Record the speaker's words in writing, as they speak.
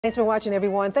Thanks for watching,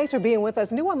 everyone. Thanks for being with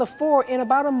us. New on the 4, in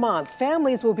about a month,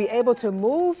 families will be able to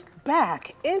move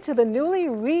back into the newly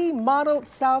remodeled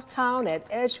Southtown at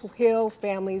Edge Hill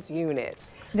Families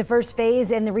Units. The first phase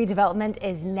in the redevelopment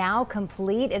is now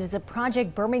complete. It is a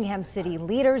project Birmingham City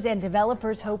leaders and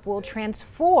developers hope will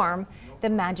transform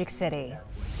the Magic City.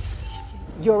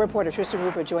 Your reporter Tristan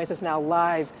Rupert joins us now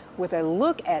live with a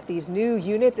look at these new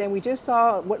units, and we just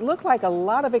saw what looked like a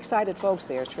lot of excited folks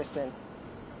there, Tristan.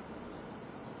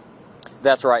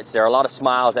 That's right, Sarah. A lot of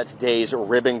smiles at today's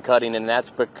ribbon cutting, and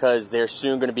that's because they're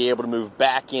soon going to be able to move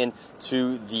back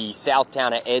into the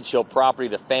Southtown at Edge Hill property.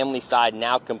 The family side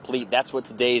now complete. That's what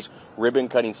today's ribbon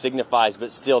cutting signifies. But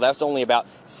still, that's only about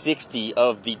 60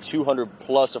 of the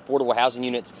 200-plus affordable housing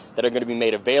units that are going to be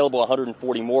made available.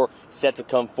 140 more set to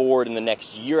come forward in the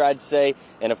next year, I'd say.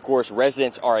 And, of course,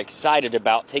 residents are excited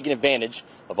about taking advantage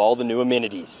of all the new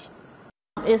amenities.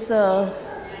 It's a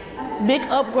big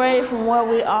upgrade from where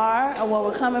we are and where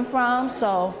we're coming from,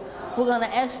 so we're going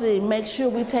to actually make sure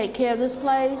we take care of this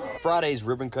place. Friday's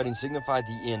ribbon cutting signified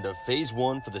the end of Phase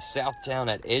 1 for the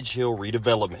Southtown at Edge Hill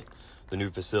redevelopment. The new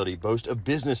facility boasts a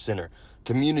business center,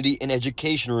 community and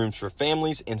education rooms for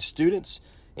families and students,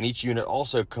 and each unit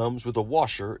also comes with a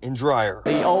washer and dryer.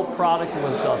 The old product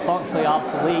was functionally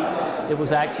obsolete. It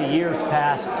was actually years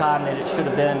past time that it should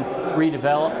have been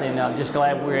redeveloped, and I'm just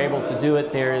glad we were able to do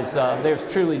it.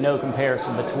 There's truly no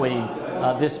comparison between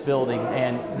this building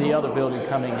and the other building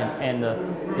coming in and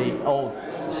the old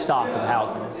stock of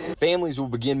housing. Families will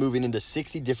begin moving into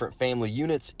 60 different family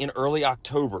units in early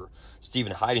October.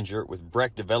 Stephen Heidinger with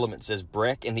Breck Development says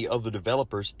Breck and the other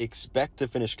developers expect to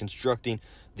finish constructing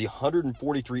the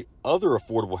 143 other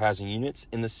affordable housing units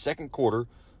in the second quarter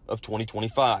of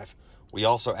 2025. We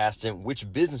also asked him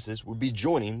which businesses would be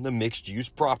joining the mixed-use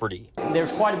property.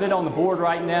 There's quite a bit on the board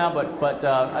right now, but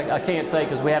I can't say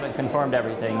because we haven't confirmed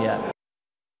everything yet.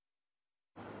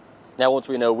 Now, once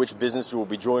we know which businesses will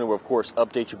be joining, we'll, of course,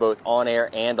 update you both on air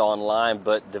and online.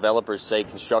 But developers say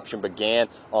construction began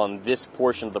on this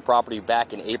portion of the property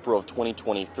back in April of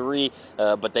 2023.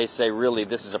 But they say, really,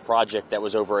 this is a project that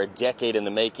was over a decade in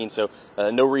the making. So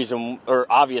no reason, or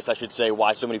obvious, I should say,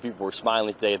 why so many people were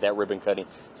smiling today at that ribbon cutting.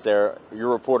 Sarah, your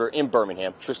reporter in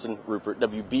Birmingham, Tristan Rupert,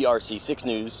 WBRC 6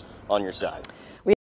 News, on your side.